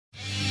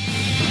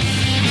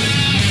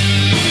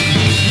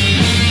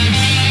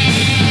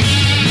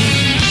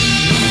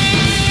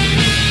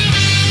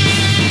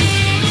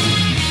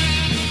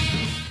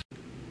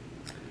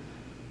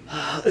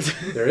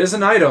There is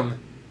an item.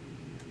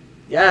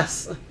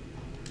 Yes.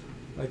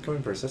 Like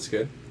coin purse, that's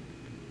good.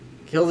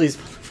 Kill these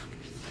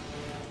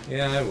motherfuckers.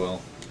 Yeah, I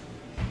will.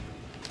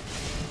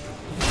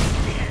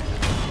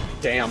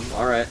 Damn,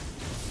 alright.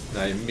 And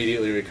I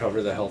immediately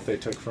recover the health they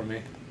took from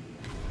me.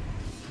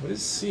 What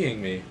is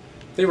seeing me?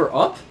 They were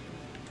up?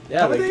 Yeah,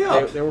 How were they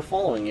up? They were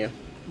following you.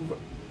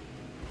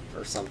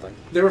 Or something.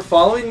 They were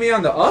following me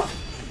on the up?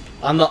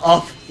 On the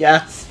up,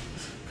 yes.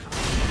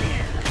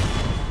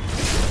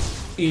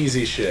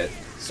 Easy shit.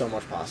 So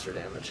much posture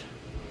damage.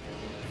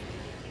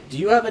 Do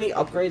you have any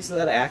upgrades to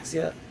that axe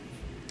yet?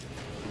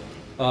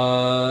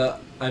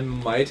 I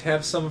might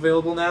have some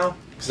available now,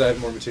 because I have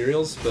more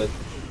materials, but...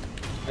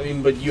 I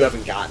mean, but you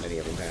haven't gotten any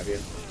of them, have you?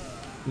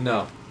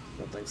 No. I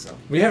don't think so.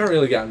 We haven't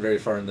really gotten very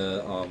far in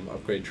the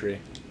upgrade tree.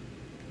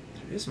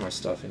 There is more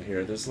stuff in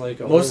here. There's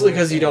like a Mostly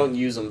because you don't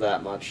use them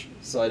that much,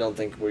 so I don't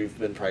think we've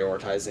been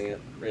prioritizing it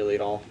really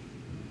at all.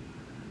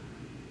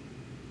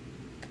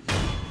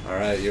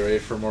 Alright, you ready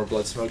for more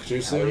blood smoke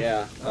juice? Oh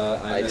yeah.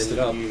 I messed it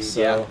up,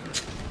 so... Yeah.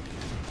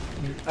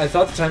 I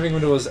thought the timing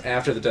window was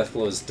after the death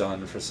blow is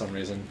done for some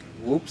reason.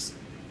 Whoops.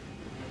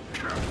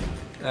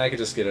 I could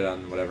just get it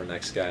on whatever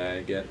next guy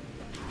I get.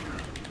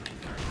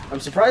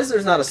 I'm surprised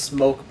there's not a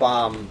smoke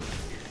bomb,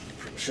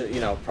 you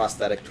know,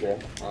 prosthetic tool,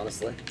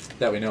 honestly.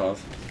 That we know of.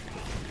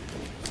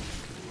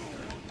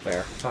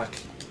 Fair. Fuck.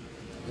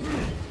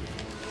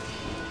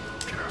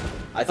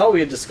 I thought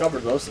we had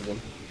discovered most of them.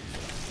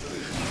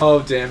 Oh,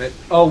 damn it.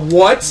 Oh,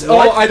 what? Oh,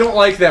 I don't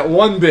like that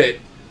one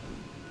bit.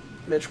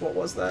 Mitch, what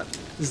was that?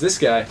 Is this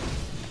guy.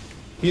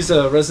 He's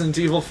a Resident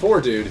Evil 4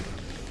 dude.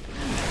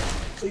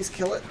 Please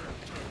kill it.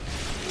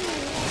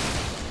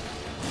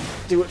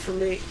 Do it for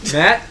me.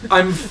 Matt,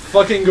 I'm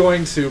fucking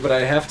going to, but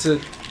I have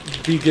to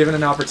be given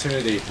an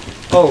opportunity.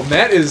 Oh,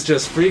 Matt is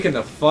just freaking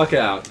the fuck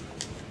out.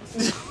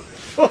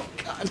 Oh,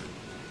 God.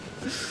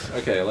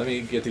 Okay, let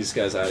me get these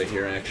guys out of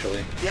here,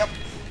 actually. Yep.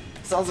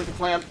 Sounds like a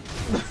plan.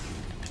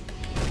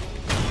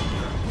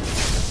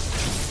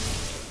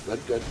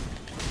 Good, good.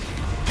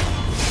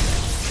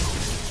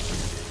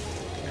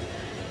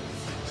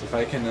 So if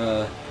I can,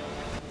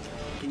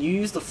 Can you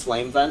use the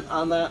flame vent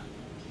on that?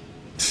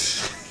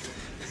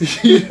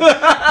 You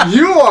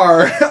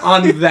are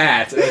on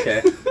that.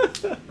 Okay.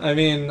 I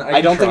mean,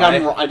 I don't think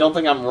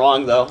I'm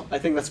wrong though. I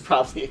think that's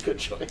probably a good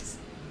choice.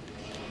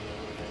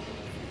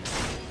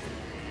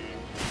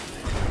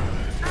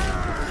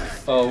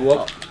 Oh,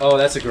 whoop. Oh,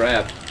 that's a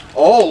grab.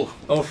 Oh!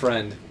 Oh,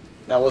 friend.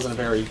 That wasn't a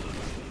very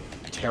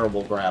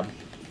terrible grab,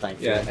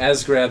 thankfully. Yeah,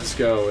 as grabs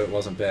go, it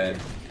wasn't bad.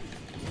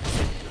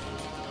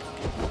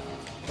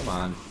 Come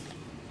on.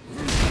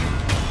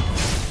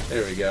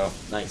 There we go.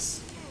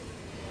 Nice.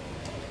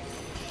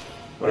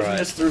 What if you Alright.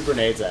 just threw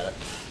grenades at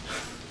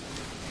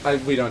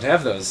it? We don't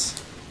have those.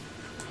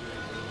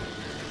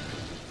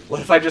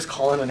 What if I just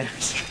call in an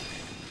airstrike?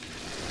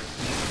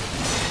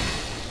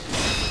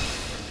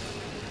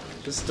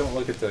 Just don't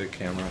look at the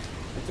camera,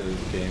 at the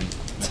game.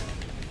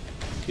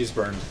 He's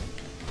burned.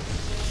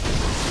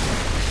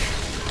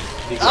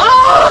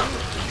 Ah!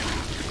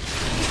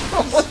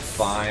 It's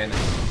fine.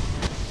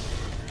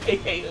 I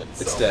hate it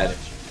It's so dead. much.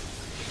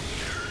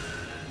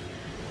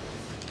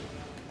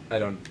 I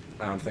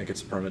don't think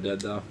it's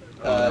permadead though.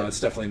 Oh, no, it's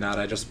definitely not.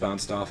 I just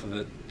bounced off of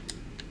it.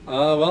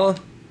 Well.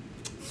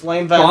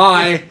 Flame vent.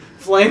 Bye.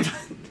 Flame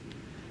vent.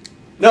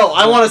 No,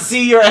 I want to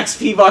see your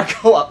XP bar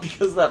go up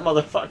because of that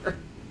motherfucker.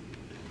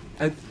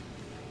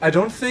 I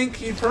don't think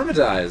he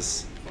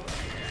permadies.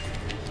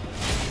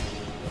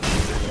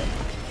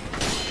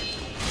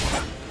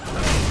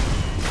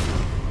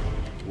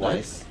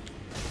 Nice.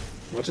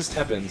 What just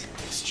happened?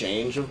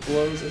 Exchange of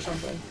blows or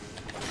something?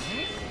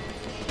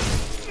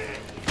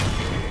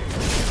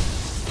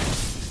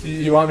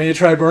 You want me to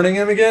try burning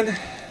him again?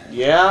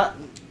 Yeah.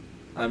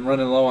 I'm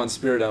running low on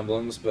spirit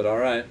emblems, but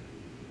alright.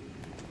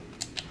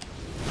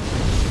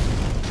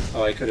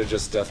 Oh, I could have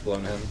just death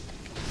blown him.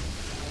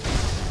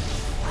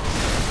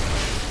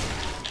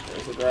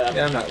 There's a grab.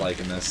 Yeah, I'm not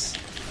liking this.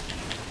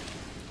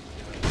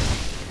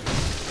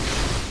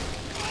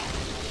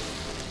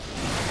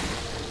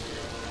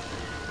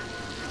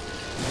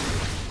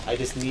 I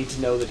just need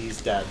to know that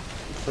he's dead.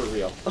 For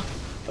real.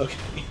 Okay.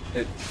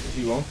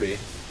 He won't be.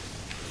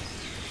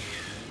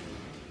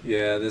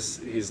 Yeah,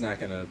 he's not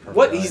gonna perma-die.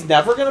 What? He's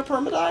never gonna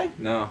perma-die?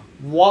 No.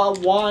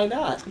 Why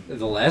not?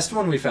 The last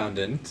one we found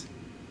didn't.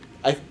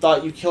 I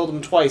thought you killed him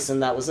twice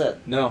and that was it.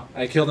 No,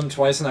 I killed him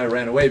twice and I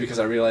ran away because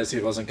I realized he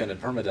wasn't gonna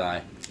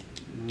perma-die.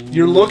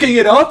 You're looking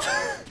it up?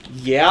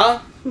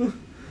 Yeah?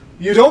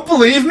 You don't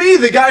believe me?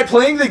 The guy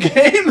playing the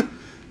game?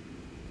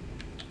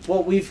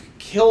 Well, we've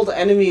killed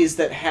enemies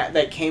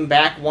that came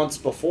back once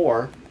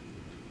before.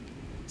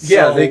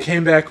 Yeah, So- they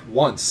came back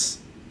once.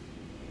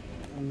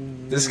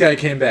 This guy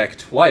came back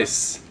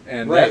twice,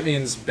 and Right. that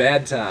means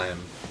bad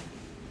time.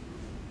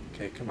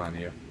 Okay, come on,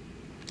 you.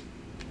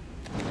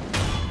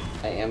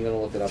 I am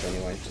gonna look it up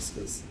anyway, just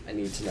because I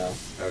need to know.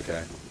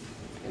 Okay.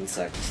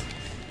 Insects.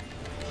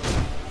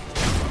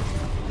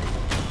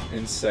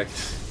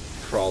 Insect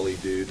crawly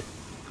dude.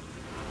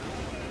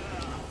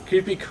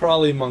 Creepy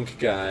crawly monk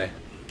guy.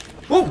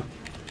 Whoa!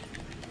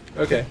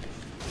 Okay.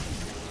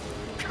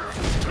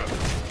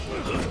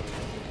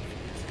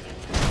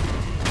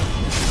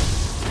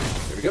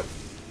 There we go.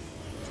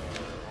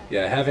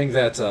 Yeah, having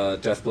that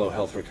death blow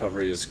health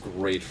recovery is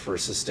great for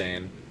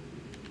sustain.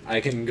 I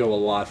can go a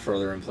lot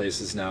further in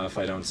places now if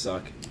I don't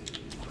suck.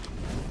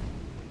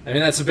 I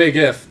mean, that's a big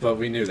if, but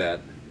we knew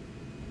that.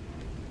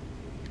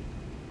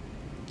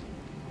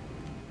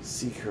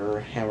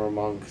 Seeker, Hammer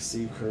Monk,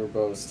 Seeker,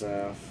 Bow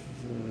Staff.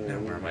 Now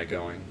where am I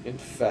going?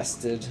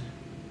 Infested.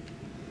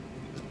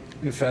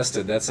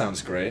 Infested, that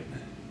sounds great.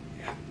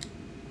 Yeah,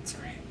 it's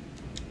great.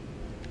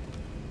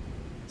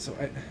 So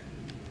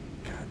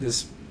God,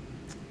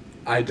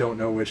 I don't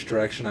know which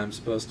direction I'm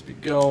supposed to be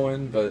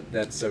going, but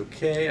that's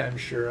okay. I'm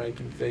sure I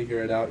can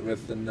figure it out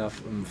with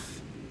enough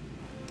oomph.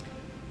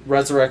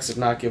 Resurrects if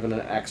not given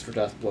an extra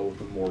death blow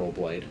with a Mortal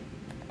Blade.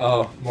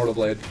 Oh, Mortal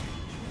Blade.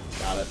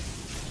 Got it.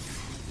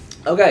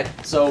 Okay,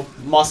 so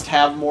must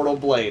have Mortal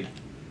Blade.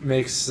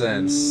 Makes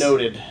sense.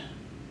 Noted.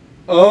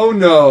 Oh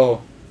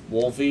no!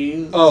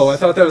 Wolfies. Oh, I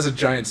thought that was a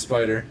giant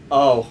spider.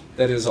 Oh.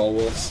 That is all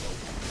wolves.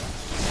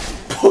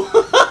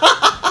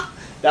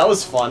 That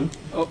was fun.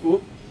 Oh,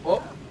 oh,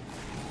 oh.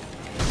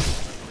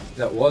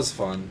 That was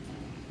fun.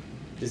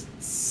 Just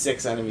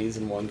 6 enemies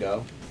in one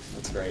go.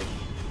 That's great.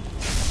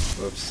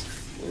 Whoops.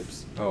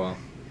 Oops. Oh well.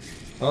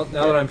 Well,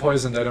 now that I'm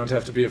poisoned, I don't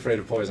have to be afraid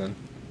of poison.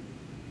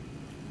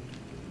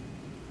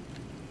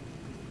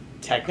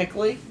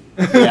 Technically?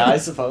 Yeah, I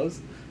suppose.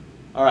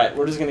 Alright,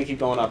 we're just gonna keep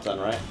going up then,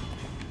 right?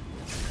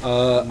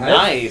 I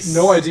Nice! have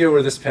no idea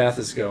where this path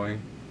is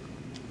going.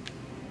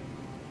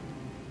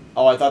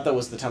 Oh, I thought that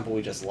was the temple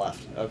we just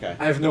left. Okay.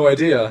 I have no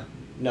idea.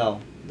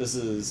 No, this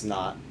is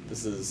not.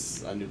 This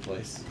is a new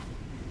place.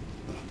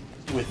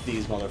 With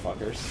these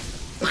motherfuckers.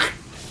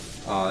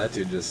 Oh, that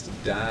dude just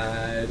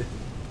died.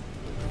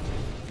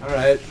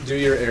 Alright, do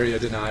your area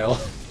denial.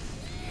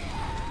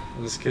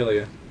 I'll just kill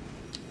you.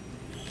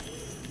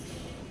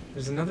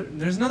 There's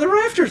another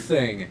rafter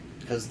thing!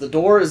 Because the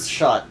door is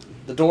shut.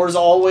 The door's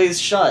always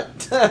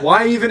shut.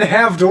 Why even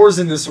have doors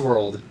in this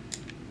world?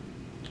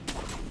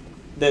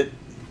 That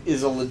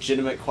is a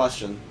legitimate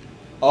question.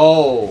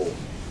 Oh.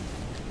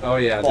 Oh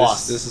yeah,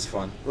 boss. this is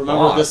fun.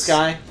 Remember Boss. this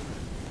guy?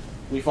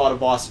 We fought a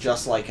boss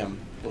just like him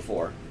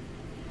before.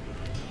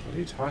 What are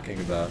you talking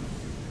about?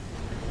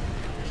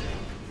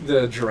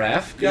 The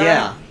giraffe guy?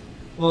 Yeah.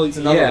 Well, It's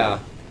another yeah,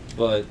 one.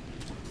 but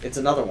It's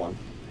another one.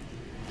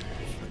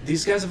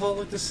 these guys have all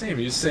looked the same.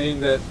 Are you saying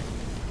that...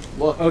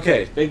 Look.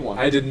 Okay, Big one.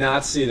 I did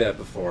not see that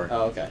before.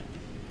 Oh, okay.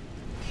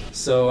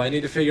 So I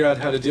need to figure out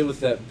how to deal with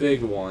that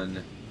big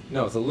one.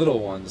 No, the little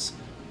ones.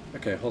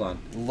 Okay, hold on.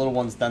 The little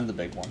one's then the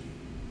big one.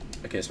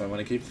 Okay, so I want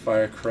to keep the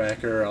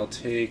firecracker. I'll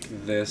take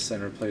this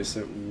and replace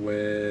it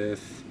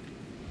with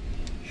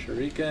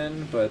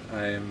shuriken, but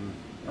I'm...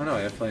 Oh no,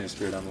 I have plenty of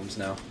spirit emblems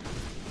now.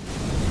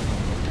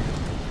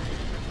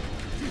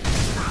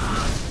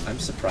 I'm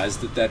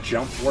surprised that that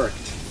jump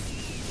worked.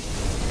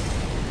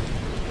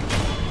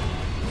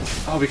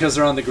 Oh, because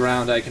they're on the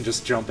ground, I can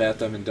just jump at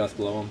them and death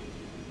blow them.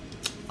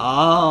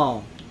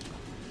 Oh.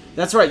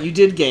 That's right, you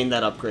did gain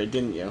that upgrade,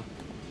 didn't you?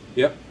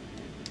 Yep.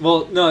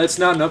 Well, no, it's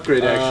not an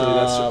upgrade, actually.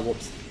 That's just...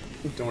 Whoops.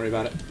 Don't worry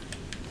about it.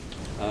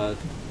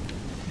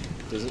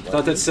 Does it I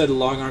thought that said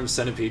long-armed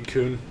centipede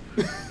coon.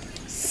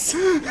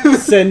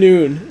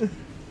 Senoon.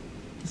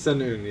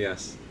 Senoon,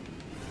 yes.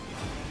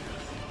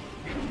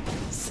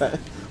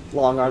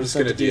 Long arm I'm just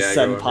gonna centipede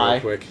Diago him real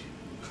senpai. quick.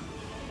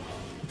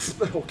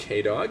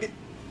 Okay, dog.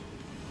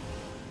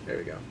 There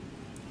we go.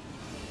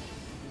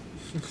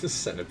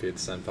 Centipede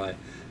senpai.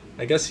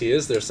 I guess he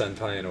is their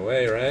senpai in a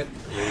way, right?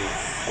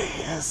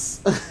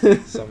 Yes.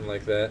 Something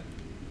like that.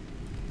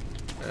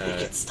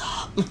 Make it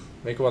stop.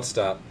 Make what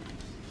stop?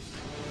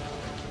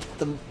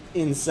 The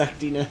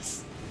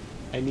insectiness.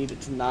 I need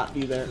it to not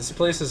be there. This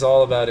place is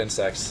all about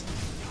insects.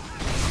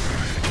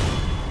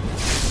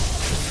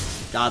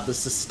 God, the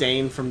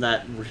sustain from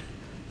that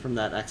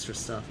extra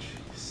stuff.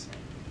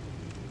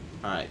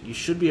 Alright, you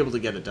should be able to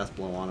get a death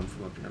blow on him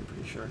from up here, I'm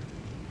pretty sure.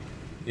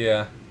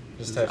 Yeah,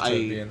 just have to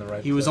be in the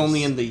right He was place.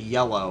 only in the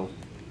yellow.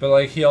 But,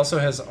 like, he also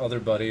has other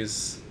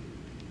buddies.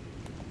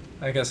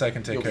 I guess I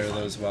can take You'll be care of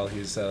fine. those while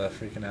he's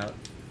freaking out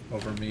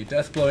over me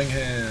death blowing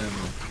him.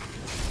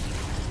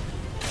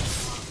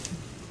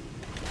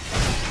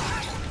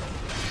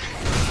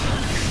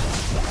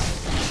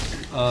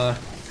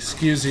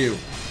 Excuse you.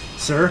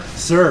 Sir?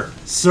 Sir!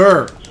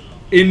 Sir!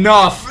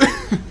 Enough!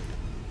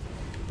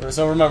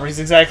 So remember, he's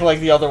exactly like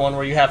the other one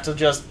where you have to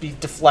just be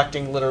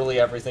deflecting literally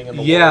everything in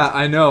the Yeah, world.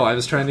 I know. I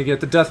was trying to get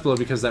the death blow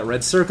because that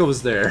red circle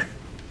was there.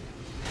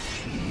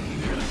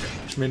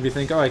 Which made me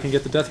think, oh, I can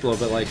get the death blow,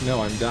 but like,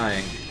 no, I'm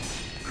dying.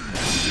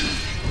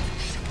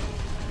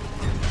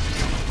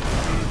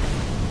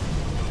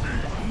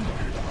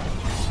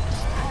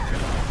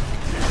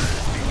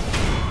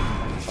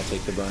 I'll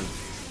take the burn.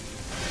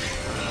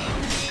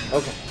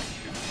 Okay.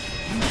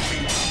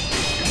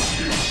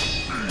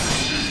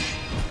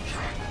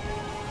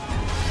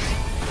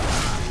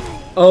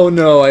 Oh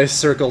no, I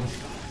circled.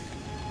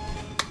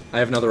 I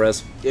have another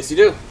res. Yes, you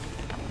do.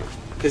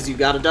 Because you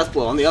got a death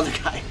blow on the other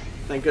guy.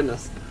 Thank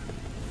goodness.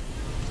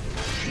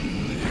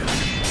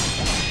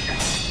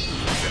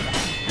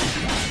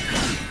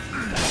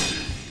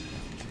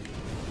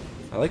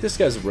 like this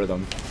guy's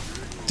rhythm.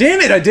 Damn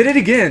it! I did it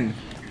again!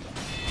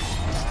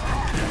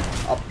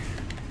 Up.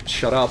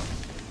 Shut up.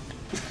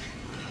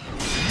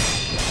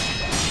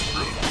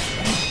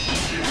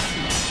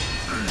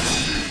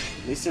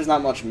 At least there's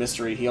not much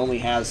mystery. He only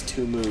has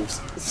 2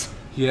 moves.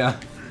 Yeah.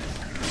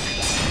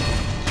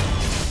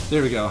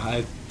 There we go.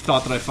 I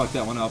thought that I fucked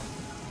that one up.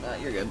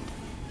 You're good.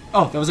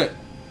 Oh, that was it.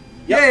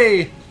 Yep.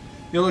 Yay!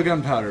 Yellow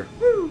gunpowder.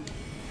 Woo!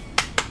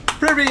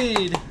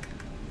 Prairie!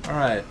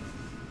 Alright.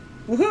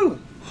 Woohoo!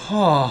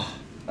 Oh.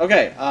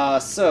 Okay,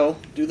 so,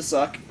 do the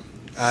suck.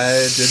 I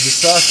did the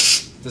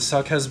suck. The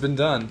suck has been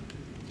done.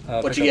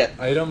 What'd you get?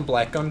 Item,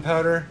 black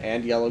gunpowder.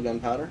 And yellow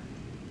gunpowder.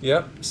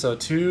 Yep, so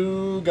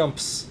 2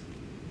 gumps.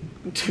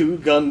 2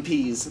 gun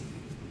peas.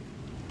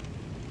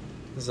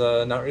 There's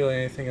not really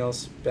anything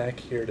else back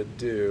here to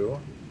do.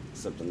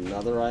 Except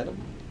another item.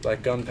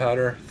 Black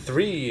gunpowder.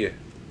 3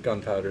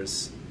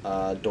 gunpowders.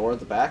 Door at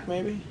the back,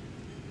 maybe?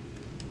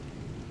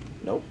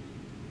 Nope.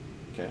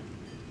 Okay.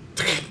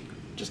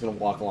 Just gonna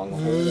walk along the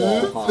whole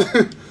wall,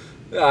 huh?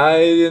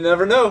 I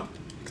never know.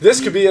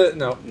 This could be a...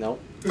 No.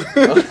 Nope.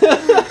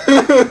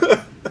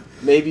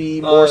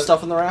 Maybe more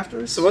stuff in the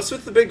rafters? So what's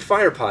with the big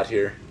fire pot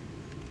here?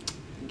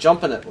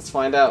 Jump in it. Let's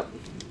find out.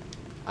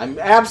 I'm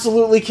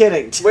absolutely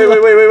kidding. Wait.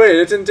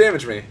 It didn't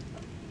damage me.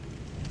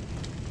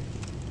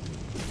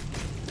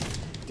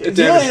 It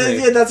damaged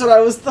me. Yeah, that's what I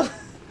was...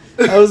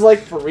 I was like,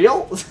 for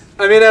real?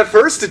 I mean, at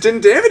first it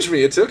didn't damage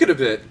me. It took it a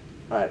bit.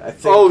 Alright, I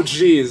think... Oh,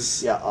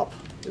 jeez. Yeah, up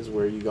is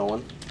where you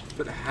going.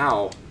 But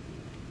how?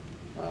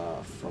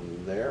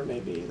 From there,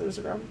 maybe there's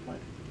a grapple point.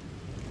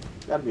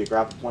 Gotta be a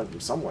grapple point from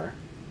somewhere.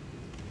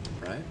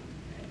 Right?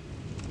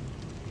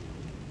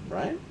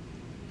 Right?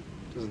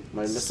 Doesn't Am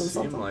I missing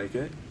seem something? like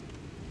it.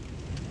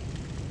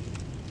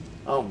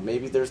 Oh,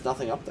 maybe there's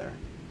nothing up there.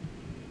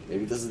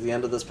 Maybe this is the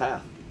end of this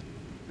path.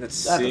 It That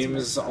doesn't make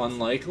seems sense.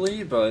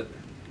 unlikely, but...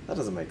 That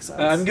doesn't make sense.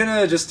 I'm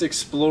gonna just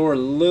explore a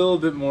little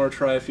bit more,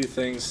 try a few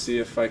things, see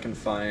if I can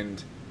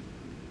find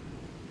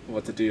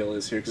what the deal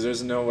is here, because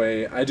there's no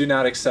way... I do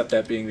not accept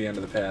that being the end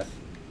of the path.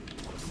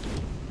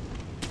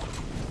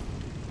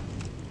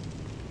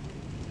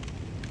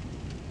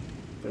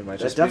 But it might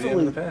just be the end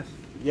of the path.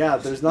 Yeah,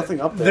 there's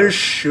nothing up there. There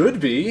should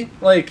be.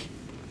 Like,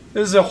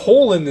 there's a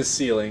hole in the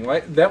ceiling.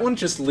 Like, that wouldn't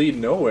just lead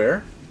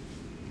nowhere.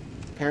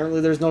 Apparently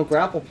there's no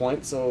grapple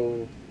point,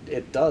 so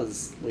it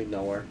does lead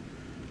nowhere.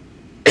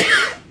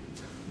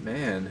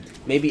 Man.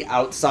 Maybe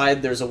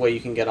outside there's a way you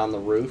can get on the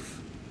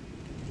roof.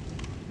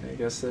 I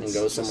guess that's and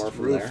go somewhere just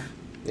from roof. there.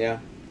 Yeah.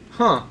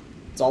 Huh.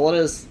 That's all it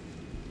is.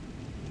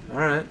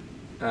 Alright.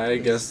 I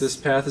guess this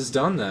path is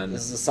done then.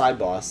 This is a side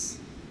boss.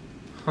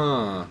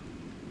 Huh.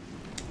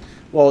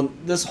 Well,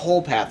 this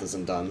whole path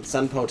isn't done.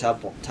 Senpo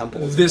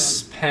Temple is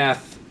This done.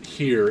 path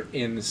here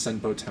in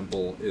Senpo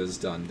Temple is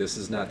done. This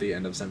is not the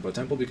end of Senpo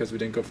Temple because we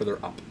didn't go further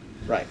up.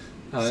 Right.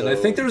 And I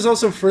think there was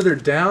also further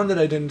down that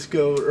I didn't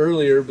go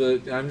earlier,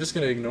 but I'm just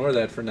going to ignore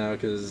that for now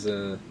because...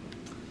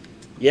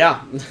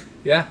 Yeah.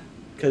 yeah.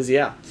 Because,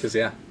 yeah. Because,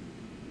 yeah.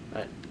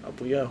 Alright,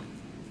 up we go.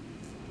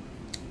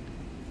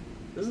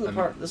 This is the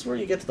part... This is where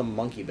you get to the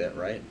monkey bit,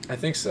 right? I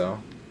think so.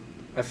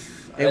 Hey,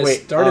 I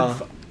wait,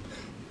 started...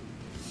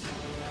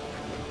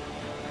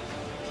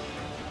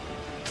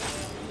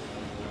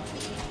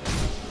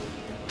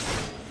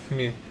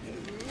 Me.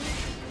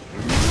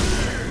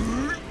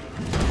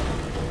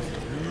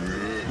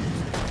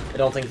 I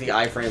don't think the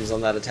iframes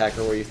on that attack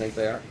are where you think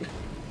they are.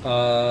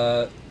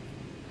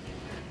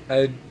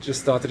 I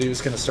just thought that he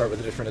was going to start with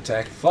a different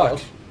attack.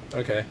 Fuck. Oh.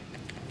 Okay.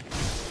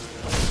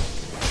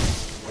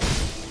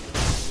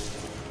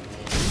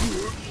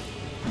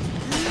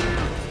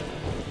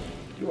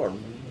 You are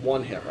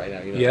one hit right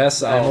now. You know?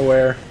 Yes, I'm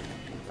aware.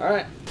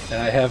 Alright.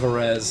 And I have a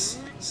res,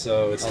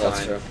 so it's fine.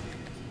 That's true.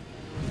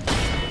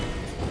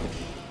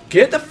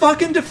 Get the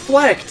fucking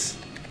deflect!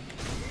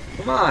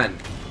 Come on.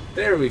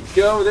 There we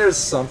go. There's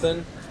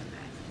something.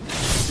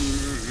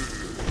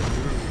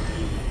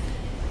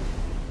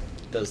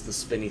 Does the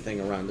spinny thing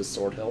around his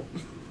sword help?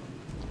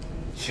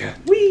 Yeah.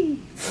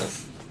 Whee!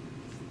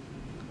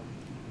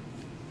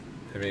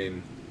 I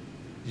mean,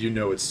 you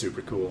know it's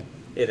super cool.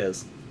 It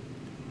is.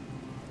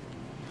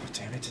 Oh,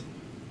 damn it.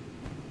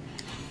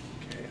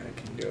 Okay, I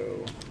can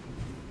go...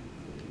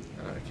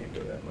 I can't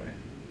go that way.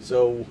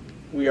 So,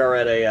 we are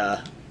at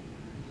a,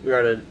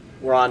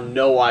 we're on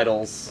no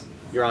idols.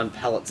 You're on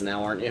pellets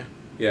now, aren't you?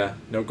 Yeah,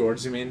 no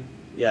gourds, you mean?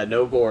 Yeah,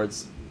 no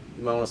gourds.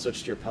 You might want to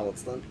switch to your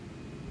pellets then.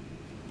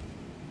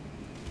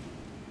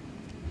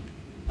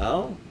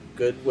 Oh,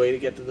 good way to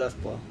get to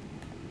death blow.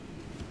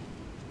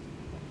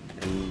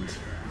 And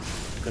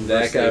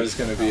that guy was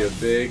going to be a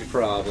big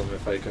problem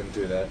if I couldn't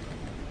do that.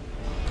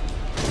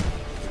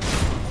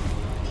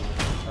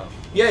 Oh.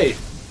 Yay!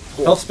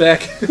 Cool. Health's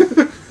back.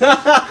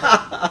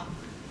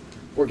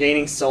 We're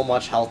gaining so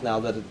much health now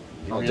that it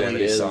Oh, really damn it,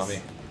 he is. saw me.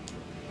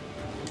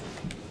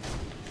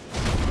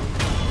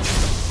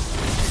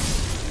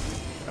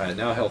 Alright,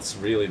 now health's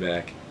really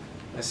back.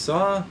 I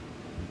saw...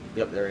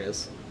 Yep, there he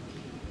is.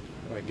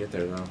 How do I get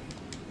there, though?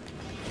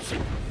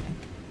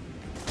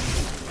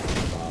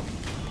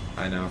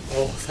 I know.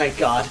 Oh, thank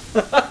God.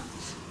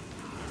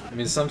 I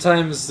mean,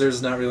 sometimes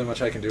there's not really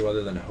much I can do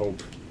other than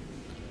hope.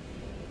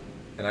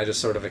 And I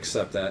just sort of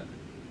accept that.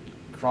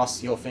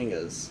 Cross your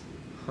fingers.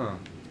 Huh.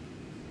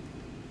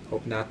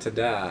 Hope not to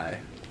die.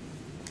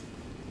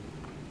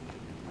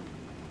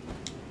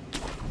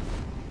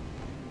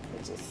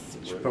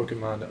 Your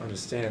Pokemon to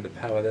understand the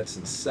power that's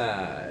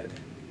inside.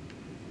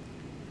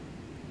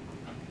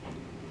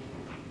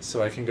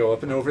 So I can go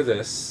up and over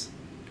this.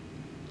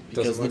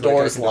 Because the look door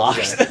like I is can double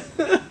locked.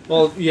 jump.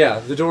 Well, yeah,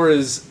 the door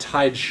is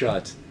tied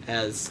shut.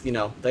 As, you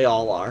know, they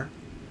all are.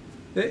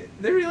 They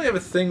really have a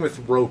thing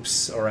with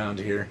ropes around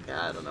here.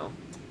 Yeah, I don't know.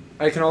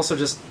 I can also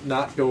just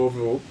not go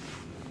over...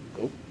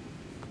 Oh.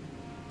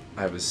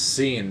 I was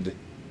seened.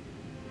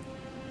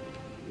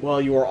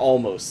 Well, you were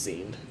almost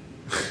seen.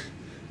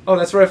 Oh,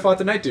 that's where I fought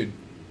the night dude.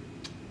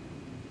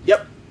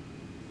 Yep.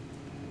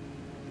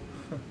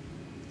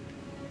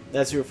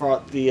 That's who you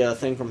fought the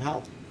thing from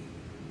hell.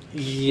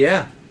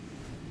 Yeah.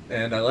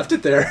 And I left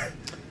it there.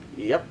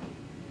 Yep.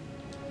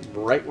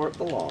 Right where it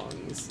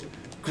belongs.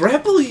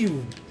 Grapple,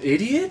 you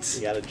idiot!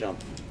 You gotta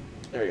jump.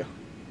 There you go.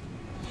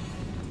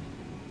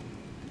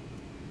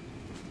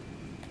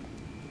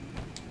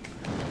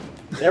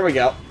 There we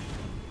go.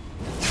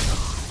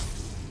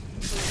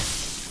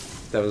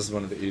 That was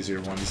one of the easier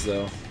ones,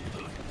 though.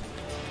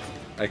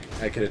 I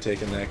could have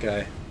taken that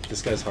guy.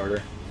 This guy's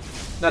harder.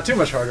 Not too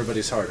much harder, but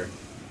he's harder.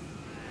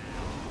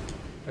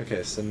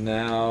 Okay, so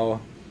now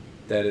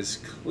that is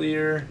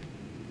clear.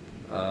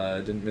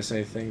 Didn't miss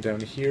anything down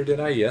here, did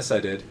I? Yes,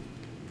 I did.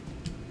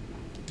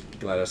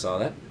 Glad I saw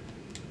that.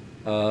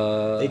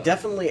 They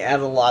definitely add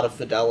a lot of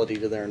fidelity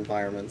to their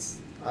environments.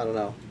 I don't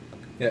know.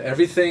 Yeah,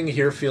 everything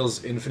here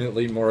feels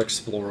infinitely more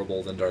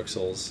explorable than Dark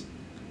Souls.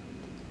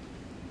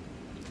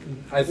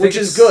 Which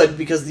is good,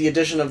 because the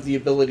addition of the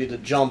ability to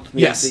jump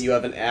means Yes. that you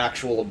have an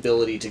actual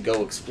ability to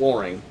go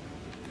exploring.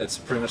 That's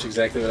pretty much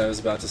exactly what I was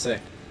about to say.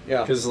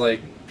 Yeah. Because,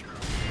 like,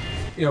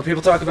 you know,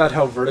 people talk about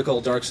how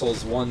vertical Dark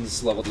Souls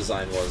 1's level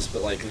design was,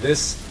 but, like,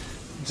 this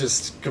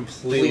just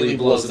completely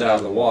blows it out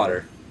of the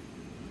water.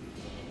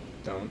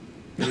 Don't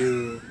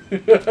you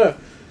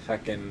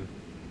fucking...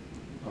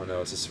 Oh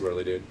no, it's a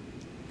swirly dude.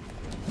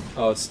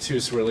 Oh, it's two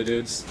swirly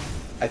dudes.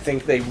 I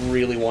think they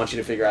really want you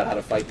to figure out how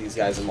to fight these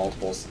guys in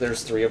multiples.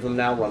 There's 3 of them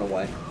now, run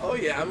away. Oh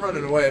yeah, I'm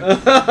running away. At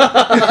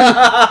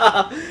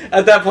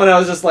that point I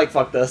was just like,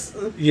 fuck this.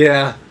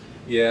 Yeah.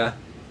 Yeah.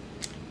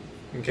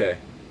 Okay.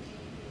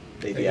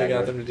 They I think I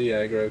got them to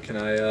Diagro. Can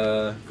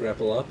I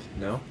grapple up?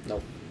 No?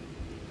 Nope.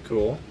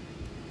 Cool.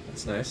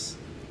 That's nice.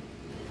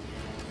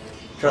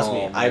 Trust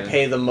me, Oh, I man.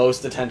 pay the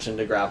most attention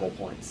to grapple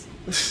points.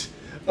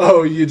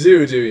 Oh, you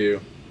do you?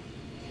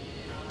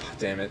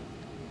 Damn it.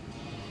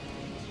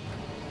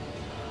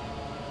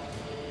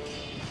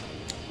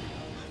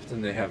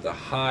 Then they have the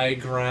high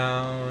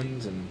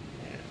ground, and...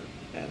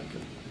 Yeah,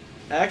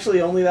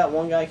 actually, only that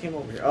one guy came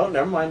over here. Oh,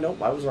 never mind. Nope,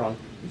 I was wrong.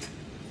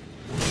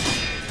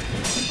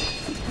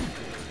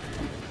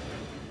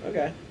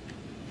 Okay.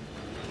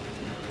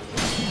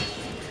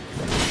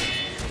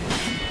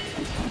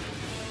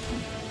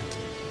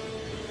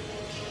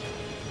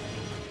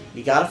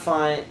 You gotta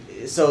find...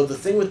 So the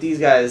thing with these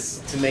guys,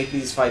 to make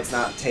these fights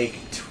not take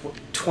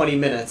 20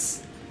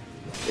 minutes,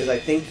 is I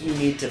think you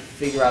need to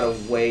figure out a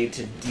way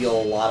to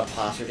deal a lot of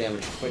posture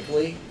damage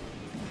quickly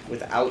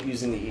without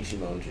using the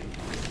Ichimonji.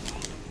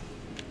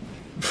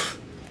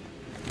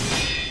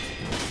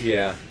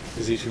 Yeah,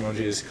 because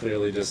Ichimonji is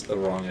clearly just the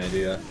wrong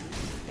idea.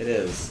 It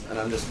is, and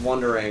I'm just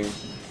wondering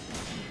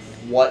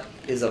what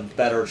is a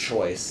better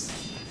choice.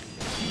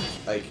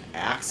 Like,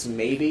 Axe,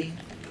 maybe?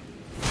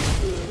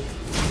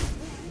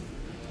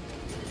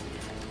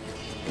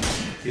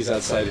 He's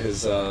outside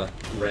his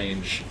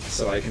range,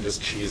 so I can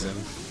just cheese him.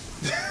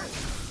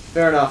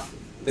 Fair enough.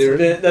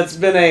 That's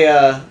been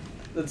a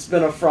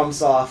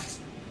FromSoft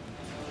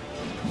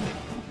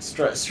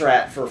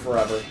strat for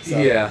forever. So.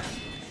 Yeah.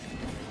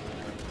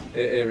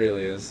 It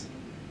really is.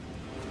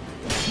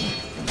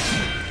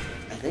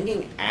 I'm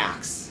thinking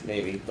Axe,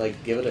 maybe.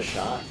 Like, give it a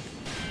shot.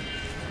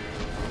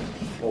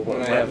 Well,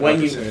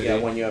 when you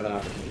have an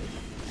opportunity.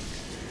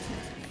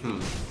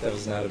 That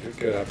was not a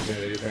good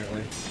opportunity,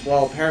 apparently.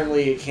 Well,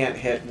 apparently it can't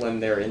hit when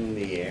they're in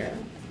the air.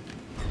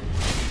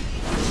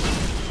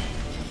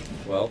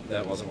 Well,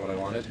 that wasn't what I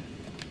wanted.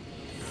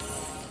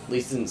 At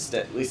least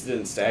it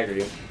didn't stagger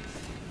you.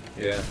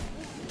 Yeah.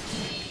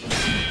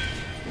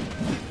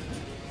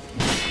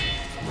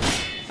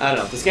 I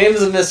don't know. This game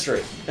is a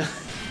mystery.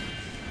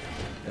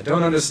 I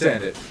don't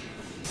understand it.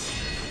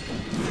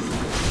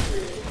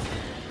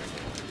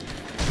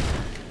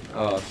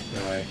 Oh,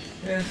 no way.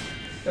 Yeah,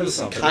 that was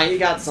something. Kinda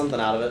got something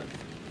out of it.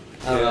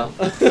 I don't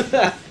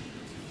know.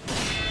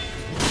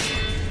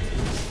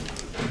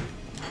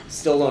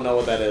 Still don't know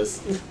what that is.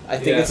 I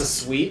think it's a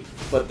sweep,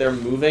 but they're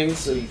moving,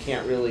 so you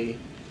can't really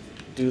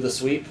do the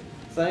sweep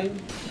thing.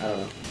 I don't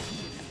know.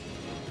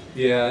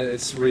 Yeah,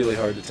 it's really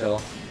hard to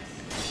tell.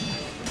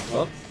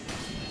 Well,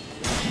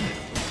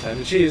 time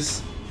to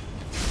cheese.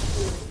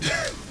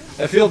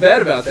 I feel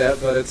bad about that,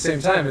 but at the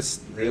same time,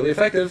 it's really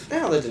effective.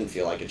 No, that didn't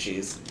feel like a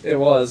cheese. It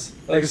was.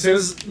 Like, as soon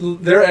as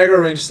their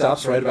aggro range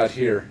stops right about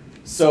here.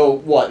 So,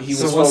 what? He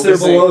was So once they're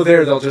below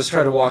there, they'll just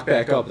try to walk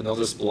back up, and they'll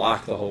just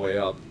block the whole way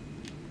up.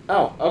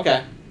 Oh,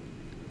 okay.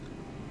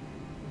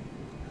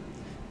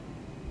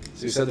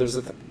 So you said there's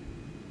a...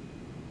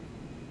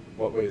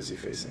 What way is he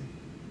facing?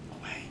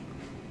 Away.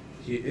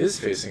 He is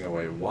facing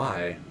away.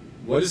 Why?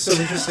 What is so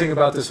interesting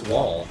about this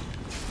wall?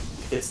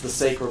 It's the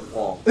sacred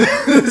wall.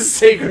 The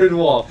sacred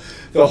wall.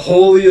 The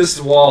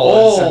holiest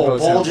wall. Oh,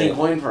 bulging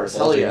coin purse.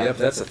 Hell yeah. Yep,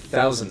 that's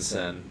 1,000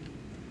 sen.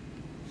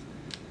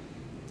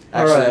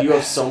 Actually, Alright. you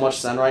have so much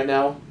sen right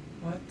now.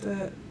 What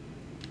the...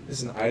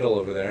 There's an idol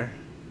over there.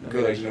 I'm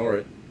Good. gonna ignore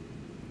it.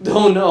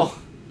 Oh, no.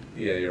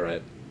 Yeah, you're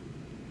right.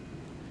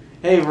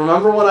 Hey,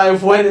 remember when I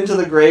went into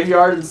the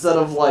graveyard instead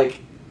of, like,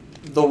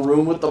 the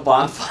room with the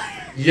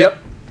bonfire? Yep.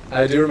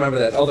 I do remember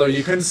that. Although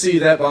you couldn't see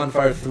that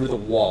bonfire through the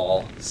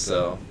wall,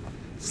 so...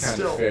 It's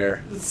kind of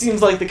fair. It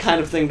seems like the kind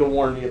of thing to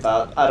warn me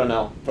about. I don't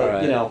know, but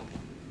Alright. you know.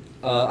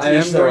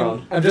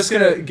 I'm just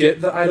gonna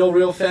get the idol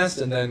real fast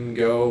and then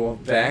go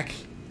back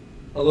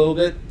a little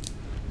bit.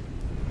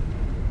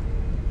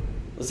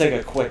 Let's take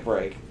a quick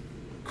break.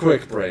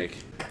 Quick break.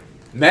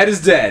 Matt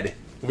is dead.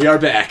 We are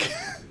back.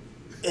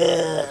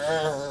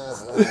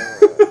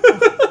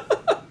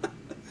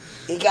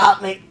 He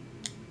got me,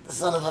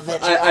 son of a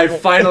bitch. I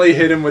finally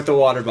hit him with the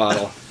water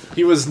bottle.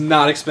 He was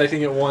not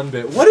expecting it one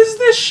bit. What is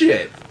this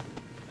shit?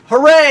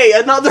 Hooray!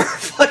 Another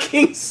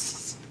fucking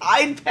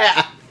side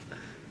path.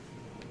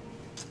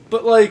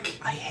 But like,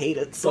 I hate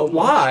it so but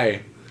much.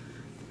 why?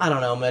 I don't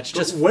know, Mitch.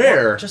 Just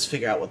where? Just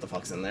figure out what the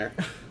fuck's in there.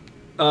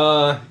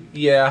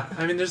 Yeah.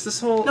 I mean, there's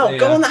this whole... No, yeah.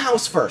 go in the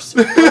house first.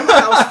 Go in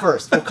the house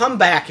first. We'll come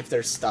back if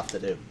there's stuff to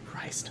do.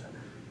 Christ.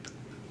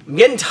 I'm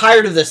getting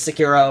tired of this,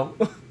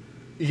 Sekiro.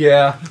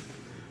 Yeah.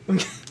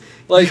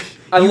 Like,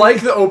 I like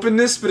the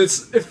openness, but it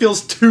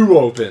feels too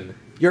open.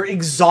 You're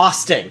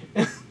exhausting.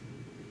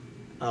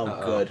 Oh,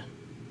 Uh-oh. good.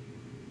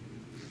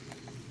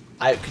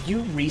 Could you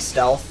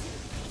re-stealth?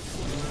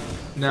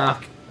 Nah,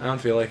 I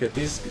don't feel like it.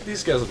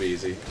 These guys will be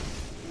easy.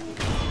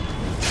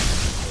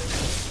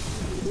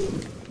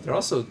 They're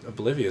also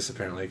oblivious,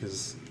 apparently,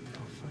 because...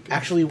 Oh,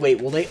 Actually,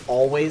 wait, will they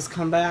always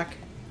come back?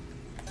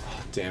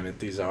 oh, damn it,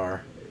 these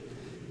are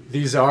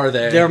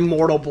they. They're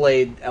Mortal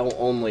Blade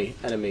only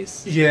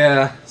enemies.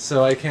 Yeah,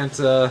 so I can't,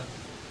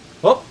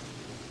 Oh!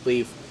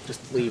 Leave.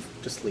 Just leave.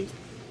 Just leave.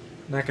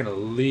 I'm not gonna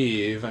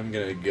leave, I'm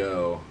gonna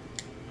go.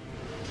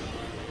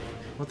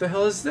 What the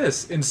hell is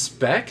this?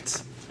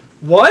 Inspect?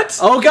 What?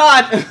 Oh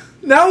god!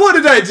 Now what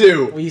did I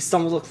do? We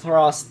stumbled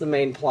across the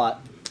main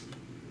plot.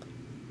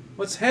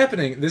 What's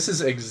happening? This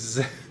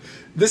is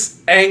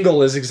this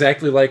angle is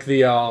exactly like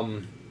the,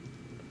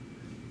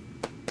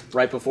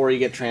 Right before you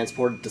get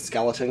transported to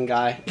Skeleton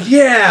Guy.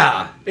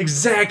 Yeah!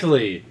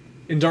 Exactly!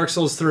 In Dark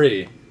Souls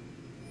 3.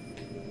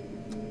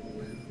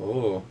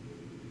 Oh.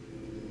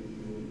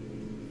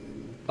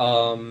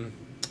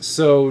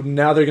 So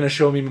now they're gonna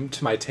show me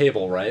to my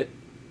table, right?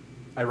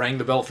 I rang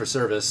the bell for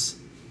service.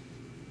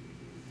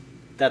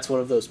 That's one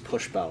of those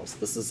push bells.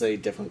 This is a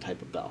different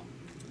type of bell.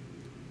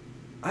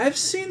 I've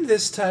seen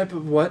this type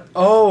of what?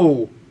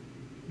 Oh!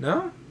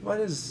 No? What?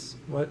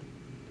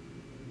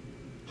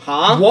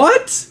 Huh?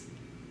 What?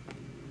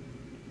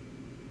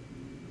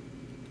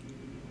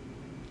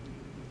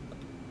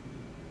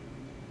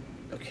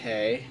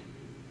 Okay.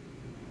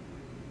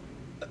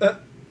 Uh,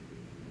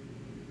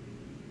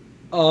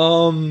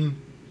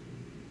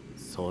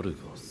 猿が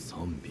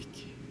3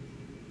匹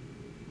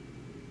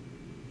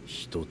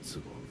一つ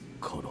が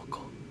から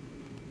か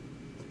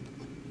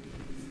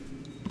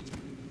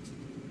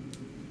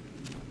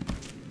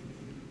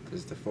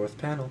This is the fourth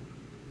panel.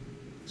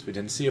 So we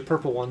didn't see a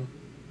purple one.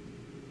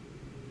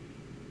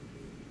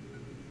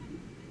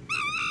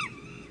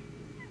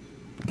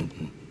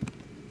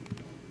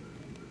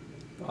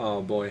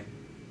 Oh boy.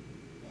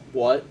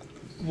 What?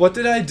 What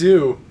did I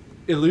do?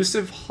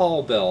 Elusive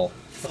Hall Bell.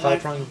 A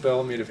five-pronged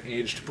bell made of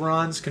aged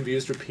bronze, can be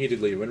used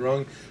repeatedly. When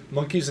rung,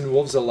 monkeys and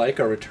wolves alike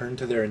are returned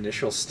to their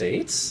initial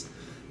states.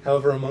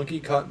 However, a monkey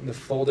caught in the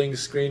folding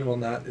screen will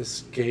not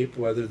escape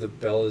whether the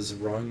bell is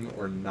rung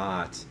or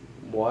not.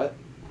 What?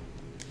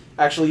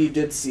 Actually, you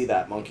did see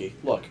that monkey.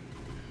 Look.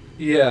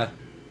 Yeah.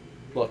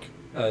 Look.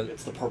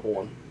 It's the purple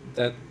one.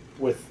 That...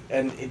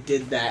 And it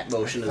did that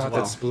motion I as thought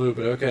well. that's blue,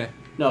 but okay.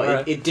 No,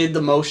 Alright. it did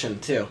the motion,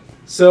 too.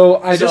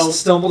 So, I just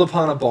stumbled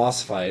upon a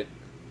boss fight.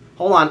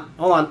 Hold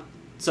on.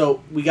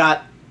 So, we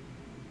got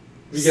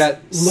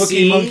Looky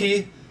C.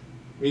 Monkey.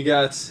 We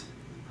got...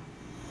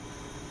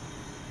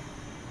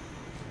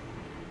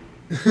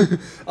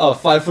 oh,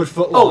 5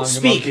 foot long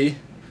speak. monkey.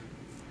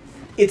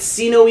 It's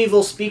see no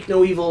evil, speak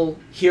no evil,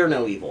 hear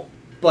no evil.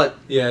 But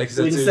Yeah,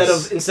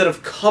 because instead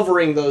of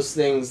covering those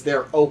things,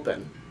 they're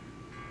open.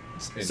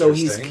 So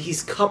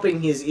he's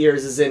cupping his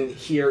ears as in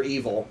hear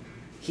evil.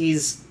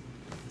 He's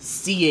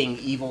seeing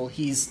evil.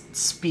 He's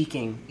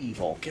speaking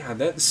evil. God,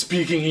 that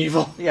speaking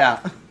evil. Yeah.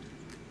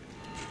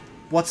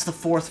 What's the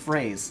fourth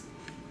phrase?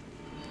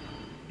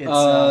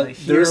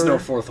 It's there is hear- no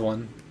fourth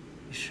one.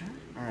 You sure?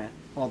 All right.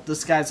 Well,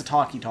 this guy's a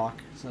talkie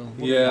talk, so... what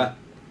do we Yeah. got?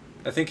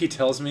 I think he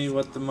tells me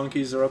what the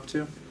monkeys are up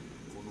to.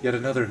 Yet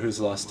another who's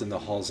lost in the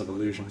halls of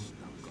illusion.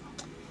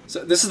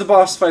 So this is the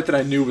boss fight that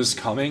I knew was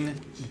coming,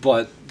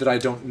 but that I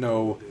don't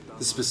know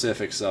the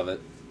specifics of it.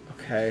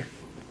 Okay.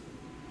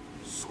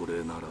 そ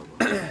れなら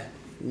ば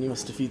You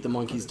must defeat the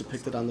monkeys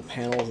depicted on the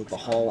panels at the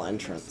hall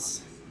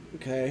entrance.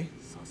 Okay.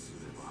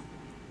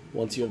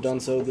 Once you have done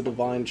so, the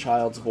divine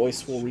child's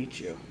voice will reach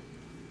you.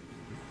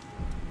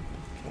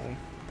 Okay.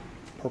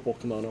 Purple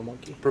kimono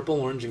monkey.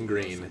 Purple, orange, and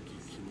green.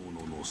 着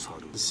物の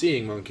猿 The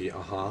seeing monkey,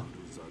 uh-huh.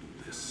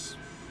 です。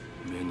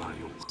目が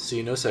よく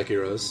See no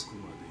Sekiros.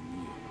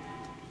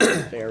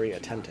 Very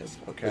attentive.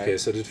 Okay. Okay,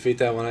 so to defeat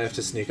that one, I have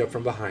to sneak up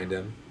from behind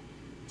him.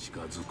 近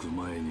づく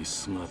前に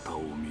姿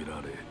を見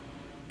られ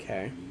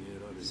Okay.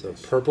 So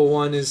purple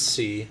one is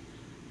see,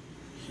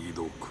 ひ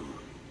どく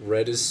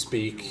red is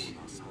speak,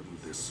 猿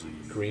ですよ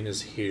green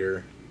is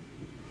hear.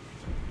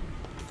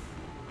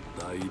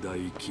 大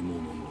々着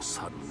物の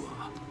猿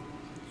は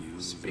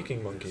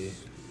Speaking monkey.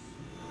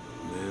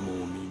 目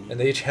も耳 And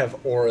they each have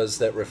auras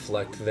that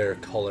reflect their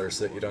color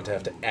so that you don't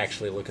have to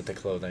actually look at the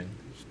clothing.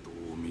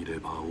 人を見れ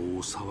ば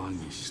大騒ぎ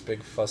Makes し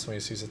big fuss when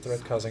he sees a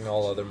threat causing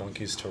all other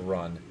monkeys to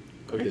run.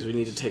 Okay, so we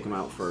need to take him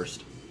out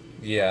first.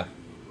 Yeah.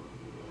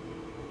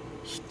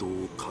 人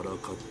をから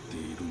かって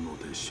いるの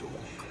でしょ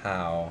うか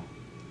How?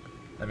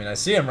 I mean, I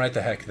see him right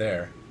the heck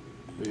there.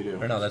 What do you Or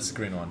do? no, that's the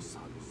green one.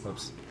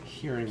 Whoops.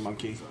 Hearing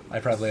monkey. I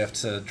probably have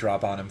to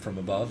drop on him from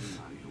above.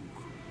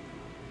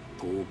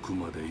 遠く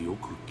までよ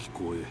く聞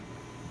こ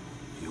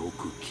えよ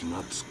く気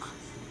がつく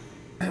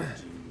尋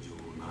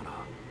常なら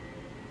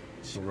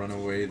He'll run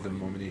away the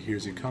moment he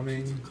hears you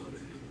coming.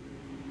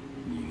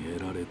 逃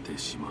げられて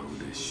しま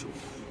うでしょ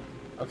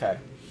う Okay.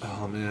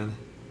 Oh man.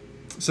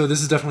 So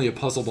this is definitely a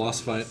puzzle boss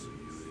fight.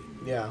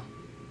 Yeah.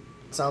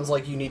 Sounds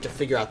like you need to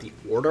figure out the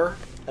order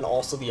and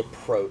also the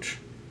approach.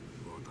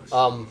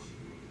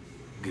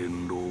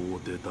 元老を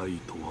出たい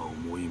とは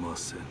思いま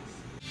せん